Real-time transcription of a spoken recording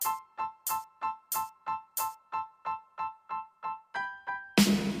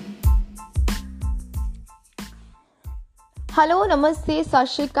Hello, Namaste, Sat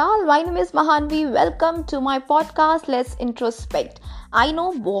Shri Akal. My name is Mahanvi. Welcome to my podcast. Let's introspect. I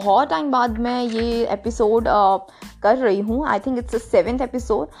know बहुत time बाद मैं ये episode कर रही हूँ. I think it's the 7th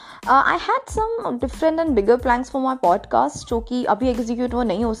episode. I had some different and bigger plans for my podcast जो कि अभी एग्जीक्यूट वो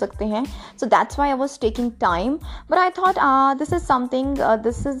नहीं हो सकते हैं. So that's why I was taking time. But I thought this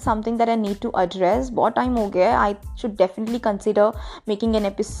is something that I need to address. बहुत time हो गया. I should definitely consider making an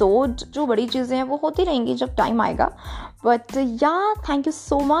episode. जो बड़ी चीज़ें हैं वो होती रहेंगी जब टाइम आएगा. बट या thank you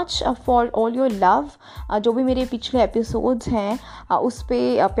so much for all your love. जो भी मेरे पिछले एपिसोड्स हैं उस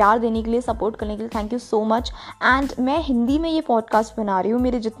पर प्यार देने के लिए, सपोर्ट करने के लिए thank you so much. And मैं हिंदी में ये पॉडकास्ट बना रही हूँ.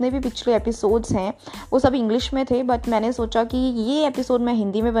 मेरे जितने भी पिछले एपिसोड्स हैं वो सब इंग्लिश में थे, बट मैंने सोचा कि ये एपिसोड मैं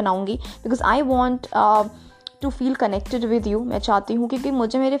हिंदी में बनाऊँगी because I want to feel connected with you. मैं चाहती हूँ, क्योंकि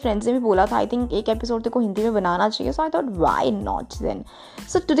मुझे मेरे फ्रेंड्स ने भी बोला था आई थिंक एक एपिसोड तेको हिंदी में बनाना चाहिए. So I thought why not then.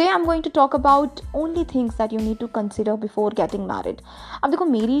 So today I am going to talk about only things that you need to consider before getting married. अब देखो,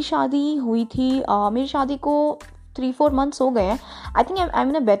 मेरी शादी हुई थी, मेरी शादी को 3-4 months हो गए हैं. I think I am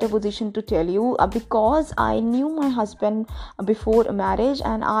in a better position to tell you because I knew my husband before marriage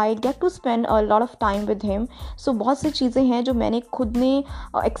and I get to spend a lot of time with him. So बहुत सी चीज़ें हैं जो मैंने खुद ने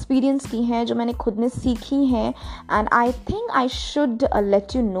एक्सपीरियंस की हैं, जो मैंने खुद ने सीखी हैं. And I think I should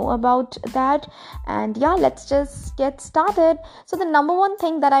let you know about that. And yeah let's just get started. So the number one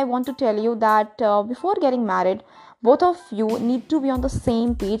thing that I want to tell you that before getting married both of you need to be on the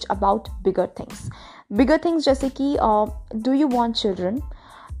same page about bigger things जैसे कि do you want children?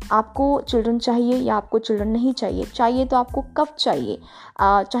 आपको children चाहिए या आपको children नहीं चाहिए? चाहिए तो आपको कब चाहिए?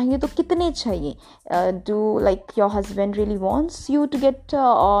 चाहिए तो कितने चाहिए? Do like your husband really wants you to get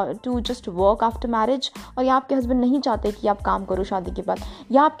to just work after marriage, और या आपके हस्बैंड नहीं चाहते कि आप काम करो शादी के बाद,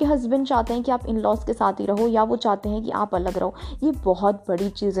 या आपके हस्बैंड चाहते हैं कि आप इन लॉज के साथ ही रहो, या वो चाहते हैं कि आप अलग रहो. ये बहुत बड़ी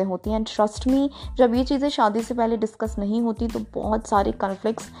चीज़ें होती हैं. एंड ट्रस्ट मी, जब ये चीज़ें शादी से पहले डिस्कस नहीं होती तो बहुत सारे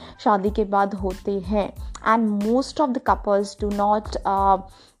कन्फ्लिक्ट्स शादी के बाद होते हैं. And most of the couples do not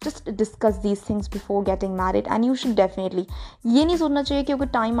just discuss these things before getting married. And you should definitely, ये नहीं सोचना चाहिए कि अगर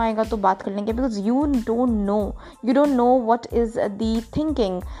टाइम आएगा तो बात कर लेंगे, because you don't know what is the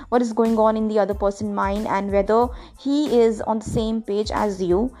thinking, what is going on in the other person's mind and whether he is on the same page as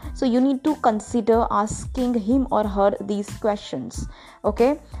you. So you need to consider asking him or her these questions.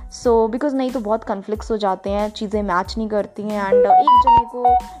 Okay, so because नहीं तो बहुत conflicts हो जाते हैं, चीज़ें match नहीं करती हैं एंड एक जने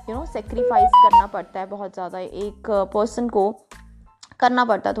को सेक्रीफाइस करना पड़ता है बहुत ज़्यादा, एक पर्सन को करना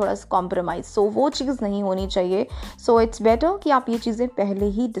पड़ता है थोड़ा सा कॉम्प्रोमाइज़. सो वो चीज़ नहीं होनी चाहिए. सो इट्स बेटर कि आप ये चीज़ें पहले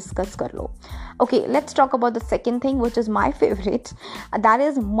ही डिस्कस कर लो. Okay, let's talk about the second thing which is my favourite. That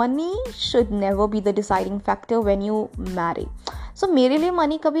is money should never be the deciding factor when you Mary. सो मेरे लिए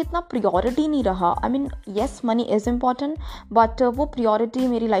मनी कभी इतना प्रियोरिटी नहीं रहा. I mean yes, money is important, but वो priority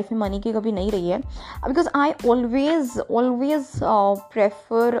मेरी life में money की कभी नहीं रही है, because I always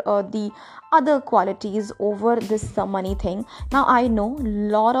prefer the other qualities over this money thing. Now I know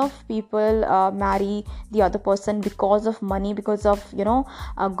lot of people marry the other person because of money, because of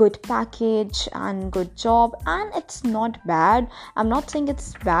a good package and good job, and it's not bad. I'm not saying it's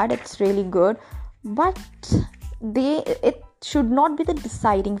bad, it's really good, but it should not be the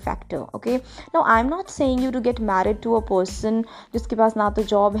deciding factor. Okay, now I'm not saying you to get married to a person जिसके पास ना तो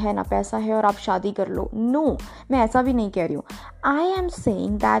job है ना पैसा है और आप शादी कर लो. No, मैं ऐसा भी नहीं कह रही हूँ. I am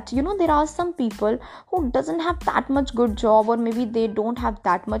saying that there are some people who doesn't have that much good job, or maybe they don't have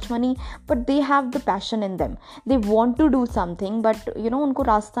that much money, but they have the passion in them. They want to do something, but उनको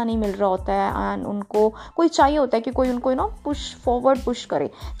रास्ता नहीं मिल रहा होता है, and उनको कोई चाहिए होता है कि कोई उनको push करे.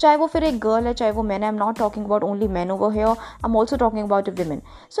 चाहे वो फिर एक गर्ल है, चाहे वो मैन है. I'm not talking about only men over here. I'm also talking about the women.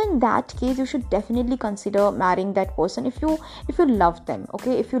 So in that case, you should definitely consider marrying that person if you love them.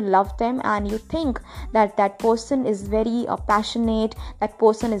 Okay, if you love them and you think that person is very passionate, that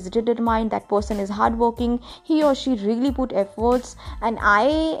person is determined, that person is hardworking, he or she really put efforts, and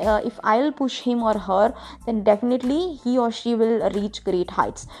if I'll push him or her, then definitely he or she will reach great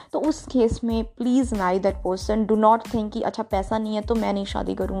heights. तो उस case में please marry that person. Do not think कि अच्छा पैसा नहीं है तो मैं नहीं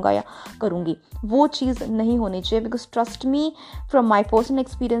शादी करूँगा या करूँगी. वो चीज़ नहीं होनी चाहिए, because trust me, from my personal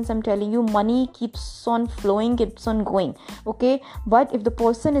experience, I'm telling you, money keeps on flowing, keeps on going. Okay, but if the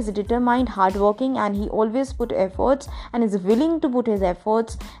person is determined, hardworking, and he always put efforts and is willing to put his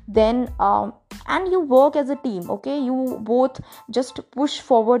efforts, then and you work as a team. Okay, you both just push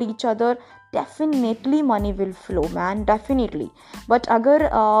forward each other, definitely money will flow, man, definitely. but अगर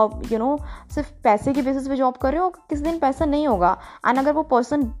सिर्फ पैसे के basis पे job कर रहे हो, किस दिन पैसा नहीं होगा, एंड अगर वो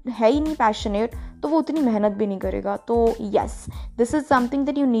पर्सन है ही नहीं पैशनेट तो वो उतनी मेहनत भी नहीं करेगा. तो yes, this is something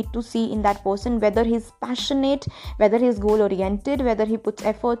that you need to see in that person, whether he is passionate, whether he is goal oriented, whether he puts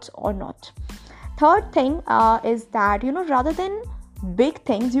efforts or not. Third thing is that, rather than big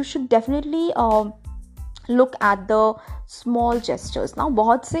things, you should definitely look at the small gestures. Now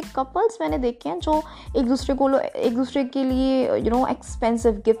बहुत से couples मैंने देखे हैं जो एक दूसरे के लिए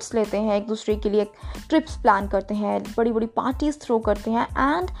एक्सपेंसिव गिफ्ट्स लेते हैं, एक दूसरे के लिए ट्रिप्स प्लान करते हैं, बड़ी बड़ी पार्टीज थ्रो करते हैं,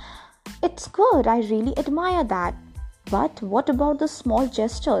 and it's good. I really admire that. But what about the small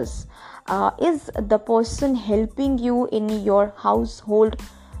gestures? Is the person helping you in your household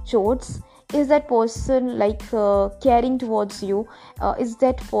chores? Is that person like caring towards you? Is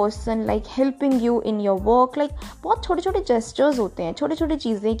that person like helping you in your work? Like बहुत छोटे छोटे gestures होते हैं, छोटे छोटे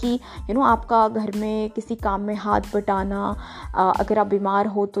चीज़ें कि आपका घर में किसी काम में हाथ बटाना, अगर आप बीमार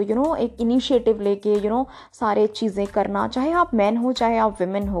हो तो एक इनिशिएटिव लेके सारे चीज़ें करना, चाहे आप मैन हो चाहे आप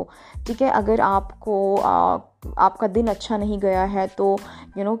विमेन हो, ठीक है. अगर आपका दिन अच्छा नहीं गया है तो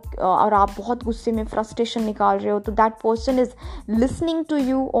और आप बहुत गुस्से में फ्रस्ट्रेशन निकाल रहे हो, तो that person is listening to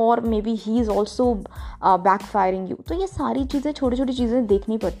you और may be he is also backfiring you. तो ये सारी चीज़ें, छोटी छोटी चीज़ें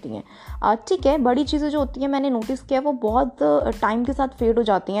देखनी पड़ती हैं. ठीक है, बड़ी चीज़ें जो होती हैं मैंने नोटिस किया वो बहुत टाइम के साथ फेड हो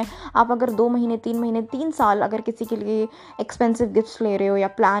जाती हैं. आप अगर 2 महीने 3 महीने 3 साल अगर किसी के लिए एक्सपेंसिव गिफ्ट्स ले रहे हो या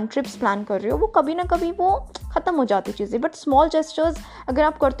ट्रिप्स प्लान कर रहे हो, वो कभी ना कभी वो ख़त्म हो जाती चीज़ें. बट स्मॉल जेस्चर्स अगर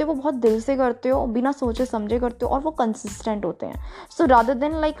आप करते हो वो बहुत दिल से करते हो, बिना सोचे समझे करते हो, और वो कंसिस्टेंट होते हैं. So rather than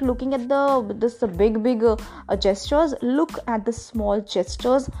like looking at this big gestures, look at the small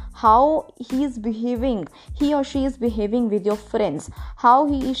gestures, how he or she is behaving with your friends, how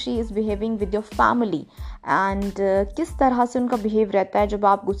she is behaving with your family, and किस तरह से उनका behave रहता है जब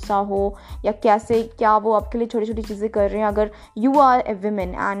आप गुस्सा हो, या क्या वो आपके लिए छोटी छोटी चीज़ें कर रहे हैं. अगर you are a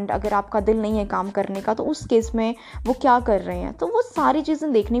women and अगर आपका दिल नहीं है काम करने का, तो उस केस में वो क्या कर रहे हैं. तो वो सारी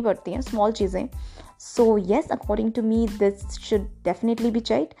चीज़ें देखनी पड़ती हैं, स्मॉल चीज़ें. So yes, according to me, this should definitely be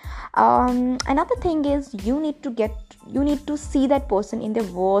checked. Another thing is you need to see that person in the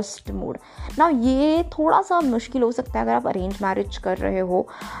worst mood. Now ये थोड़ा सा मुश्किल हो सकता है अगर आप अरेंज मैरिज कर रहे हो.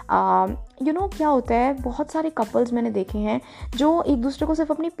 क्या होता है, बहुत सारे कपल्स मैंने देखे हैं जो एक दूसरे को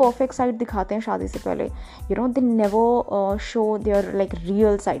सिर्फ अपनी परफेक्ट साइड दिखाते हैं शादी से पहले. They never show their like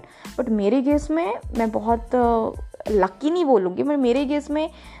real side. But मेरे केस में, मैं बहुत लकी नहीं बोलूँगी, पर मेरे केस में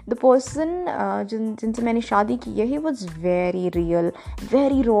द पर्सन जिनसे मैंने शादी की है, he was very real,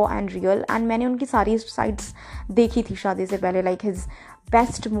 very raw and real. And मैंने उनकी सारी साइड्स देखी थी शादी से पहले, like his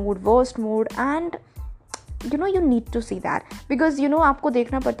best mood, worst mood, and you need to see that, because आपको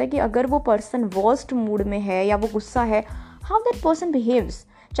देखना पड़ता है कि अगर वो पर्सन वर्स्ट मूड में है या वो गुस्सा है, how that person behaves,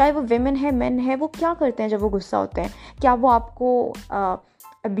 चाहे वो विमेन है मैन है, वो क्या करते हैं जब वो गुस्सा होते हैं. क्या वो आपको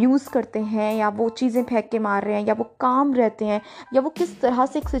अब्यूज़ करते हैं, या वो चीज़ें फेंक के मार रहे हैं, या वो काम रहते हैं, या वो किस तरह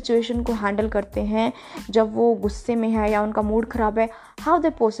से एक सिचुएशन को हैंडल करते हैं जब वो गुस्से में है या उनका मूड ख़राब है. हाउ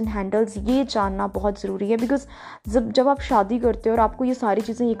दैट पर्सन हैंडल्स, ये जानना बहुत ज़रूरी है. बिकॉज जब आप शादी करते हो और आपको ये सारी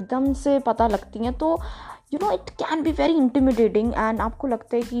चीज़ें एकदम से पता लगती हैं, तो it can be very intimidating. And आपको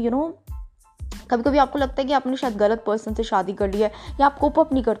लगता है कि कभी कभी आपको लगता है कि आपने शायद गलत पर्सन से शादी कर ली है, या आप कोप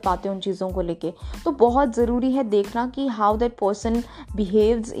अप नहीं कर पाते उन चीज़ों को लेके. तो बहुत ज़रूरी है देखना कि how that person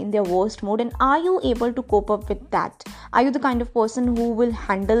behaves in their worst mood, and are you able to cope up with that. Are you the kind of person who will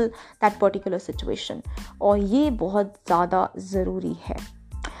handle that particular situation. और ये बहुत ज़्यादा ज़रूरी है.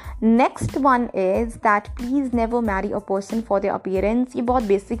 Next one is that please never marry a person for their appearance. ये बहुत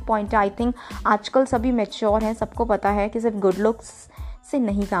basic point है. I think आजकल सभी मैच्योर हैं, सबको पता है कि सिर्फ गुड लुक्स से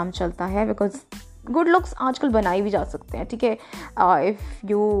नहीं काम चलता है, बिकॉज गुड लुक्स आजकल बनाए भी जा सकते हैं. ठीक है, if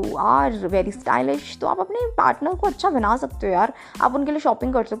you are very stylish तो आप अपने पार्टनर को अच्छा बना सकते हो यार. आप उनके लिए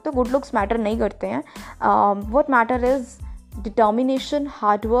शॉपिंग कर सकते हो. गुड लुक्स मैटर नहीं करते हैं. What matter is determination,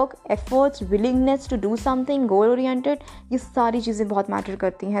 hard work, efforts, willingness to do something, goal oriented. ये सारी चीज़ें बहुत मैटर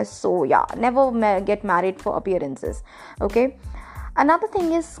करती हैं. So yeah never get married for appearances. Okay, another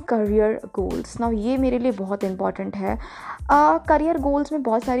thing is career goals. Now ये मेरे लिए बहुत इंपॉर्टेंट है. करियर गोल्स में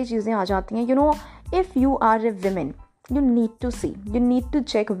बहुत सारी चीज़ें आ जाती हैं. If you are a women, you need to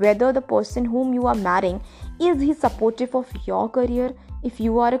check whether the person whom you are marrying, is he supportive of your career, if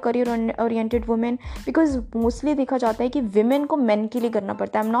you are a career oriented woman. Because mostly देखा जाता है कि women को men के लिए करना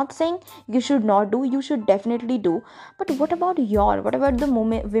पड़ता है. I'm not saying you should not do, you should definitely do, but what about the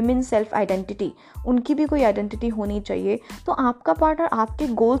women self identity. उनकी भी कोई identity होनी चाहिए. तो आपका पार्टनर आपके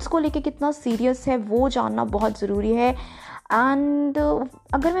गोल्स को लेके कितना सीरियस है वो जानना बहुत ज़रूरी है. एंड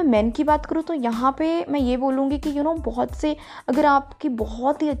अगर मैं मेन की बात करूँ तो यहाँ पे मैं ये बोलूँगी कि बहुत से, अगर आपकी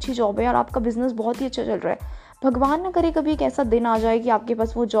बहुत ही अच्छी जॉब है और आपका बिज़नेस बहुत ही अच्छा चल रहा है, भगवान ना करे कभी एक ऐसा दिन आ जाए कि आपके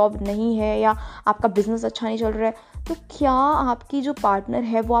पास वो जॉब नहीं है या आपका बिज़नेस अच्छा नहीं चल रहा है, तो क्या आपकी जो पार्टनर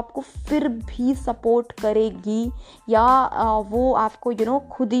है वो आपको फिर भी सपोर्ट करेगी, या वो आपको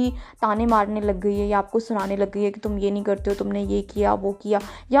खुद ही ताने मारने लग गई है, या आपको सुनाने लग गई है कि तुम ये नहीं करते हो, तुमने ये किया वो किया,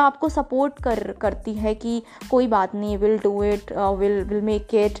 या आपको सपोर्ट करती है कि कोई बात नहीं, will do it, will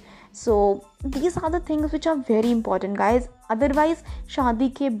make it. So these are the things which are very important guys. Otherwise शादी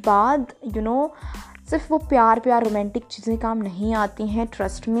के बाद सिर्फ वो प्यार रोमांटिक चीज़ें काम नहीं आती हैं.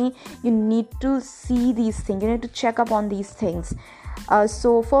 Trust me, you need to see these things, you need to check up on these things.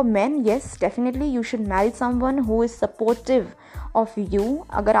 So for men, yes, definitely you should marry someone who is supportive of you.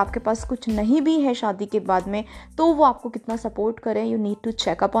 अगर आपके पास कुछ नहीं भी है शादी के बाद में, तो वो आपको कितना सपोर्ट करें, you need to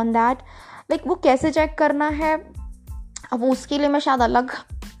check up on that. Like वो कैसे चेक करना है, अब उसके लिए मैं शायद अलग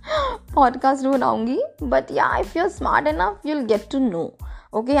पॉडकास्ट बनाऊंगी, but yeah if you are smart enough you will get to know.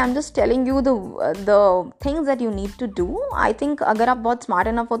 Okay, I am just telling you the things that you need to do. I think अगर आप बहुत स्मार्ट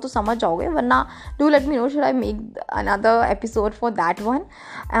इनफ हो तो समझ जाओगे, वरना do let me know, should I make another episode for that one.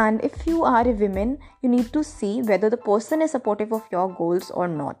 And if you are a women, you need to see whether the person is supportive of your goals or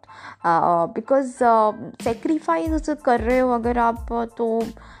not, because sacrifice कर रहे हो अगर आप, तो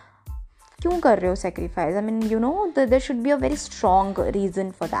क्यों कर रहे हो sacrifice? I mean, there should be a very strong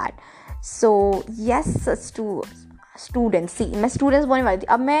reason for that. So yes, students, see, मैं students बोलने वाली थी,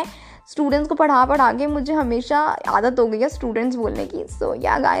 अब मैं स्टूडेंट्स को पढ़ा के मुझे हमेशा आदत हो गई है स्टूडेंट्स बोलने की. So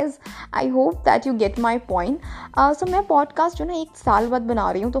yeah guys, I hope that you get my point. So मैं पॉडकास्ट 1 साल बाद बना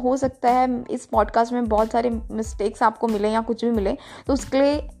रही हूँ, तो हो सकता है इस पॉडकास्ट में बहुत सारे मिस्टेक्स आपको मिले या कुछ भी मिले, तो उसके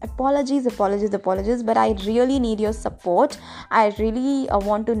लिए apologies. But I really need your support. I really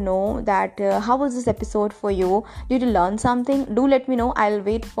want to know that how was this episode for you. Did you learn something? Do let me know, I will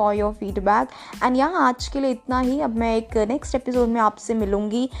wait for your feedback. And यहाँ आज के लिए इतना ही. अब मैं एक next episode में आपसे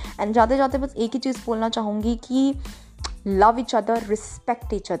मिलूंगी. एंड जाते जाते बस एक ही चीज़ बोलना चाहूँगी कि love each other,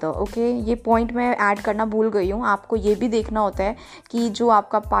 respect each other. Okay, ये पॉइंट मैं ऐड करना भूल गई हूँ. आपको ये भी देखना होता है कि जो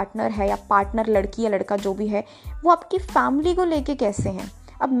आपका पार्टनर है, या पार्टनर लड़की या लड़का जो भी है, वो आपकी फैमिली को लेके कैसे हैं.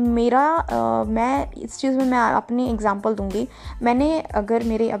 अब मैं इस चीज़ में मैं अपनी एग्जांपल दूंगी. मैंने अगर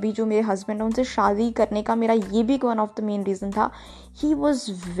मेरे हस्बैंड हैं उनसे शादी करने का मेरा ये भी one of the main reason था. He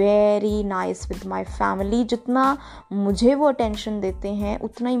was very nice with my family. जितना मुझे वो अटेंशन देते हैं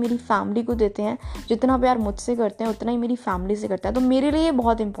उतना ही मेरी फैमिली को देते हैं. जितना प्यार मुझसे करते हैं उतना ही मेरी फैमिली से करते हैं. तो मेरे लिए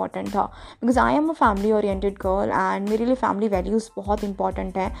बहुत इंपॉर्टेंट था, because I am a family oriented girl, and मेरे लिए फैमिली वैल्यूज़ बहुत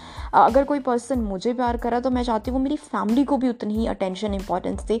इंपॉर्टेंट हैं. अगर कोई पर्सन मुझे प्यार करा तो मैं चाहती हूँ वो मेरी फैमिली को भी उतनी ही अटेंशन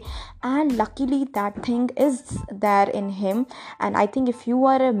इंपॉर्टेंस दे. And luckily that thing is there in him. And I think if you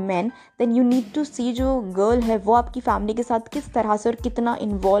are a man, then you need to see जो गर्ल है वो आपकी फैमिली के साथ किस तरह से और कितना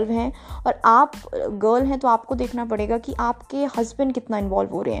इन्वॉल्व हैं. और आप गर्ल हैं तो आपको देखना पड़ेगा कि आपके हस्बैंड कितना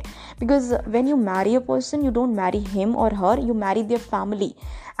इन्वॉल्व हो रहे हैं. Because when you marry a person, you don't marry him और her, you marry their family.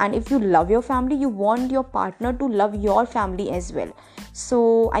 And if you love your family, you want your partner to love your family as well.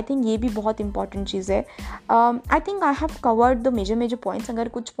 So I think ये भी बहुत important चीज़ है. I think I have covered the major points. अगर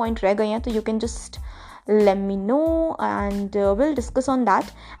कुछ point रह गए हैं तो you can just let me know and we'll discuss on that.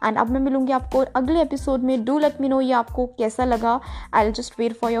 And अब मैं मिलूँगी आपको अगले एपिसोड में. Do let me know ये आपको कैसा लगा. I'll just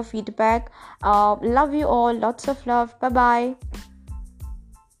wait for your feedback. Love you all, lots of love. Bye bye.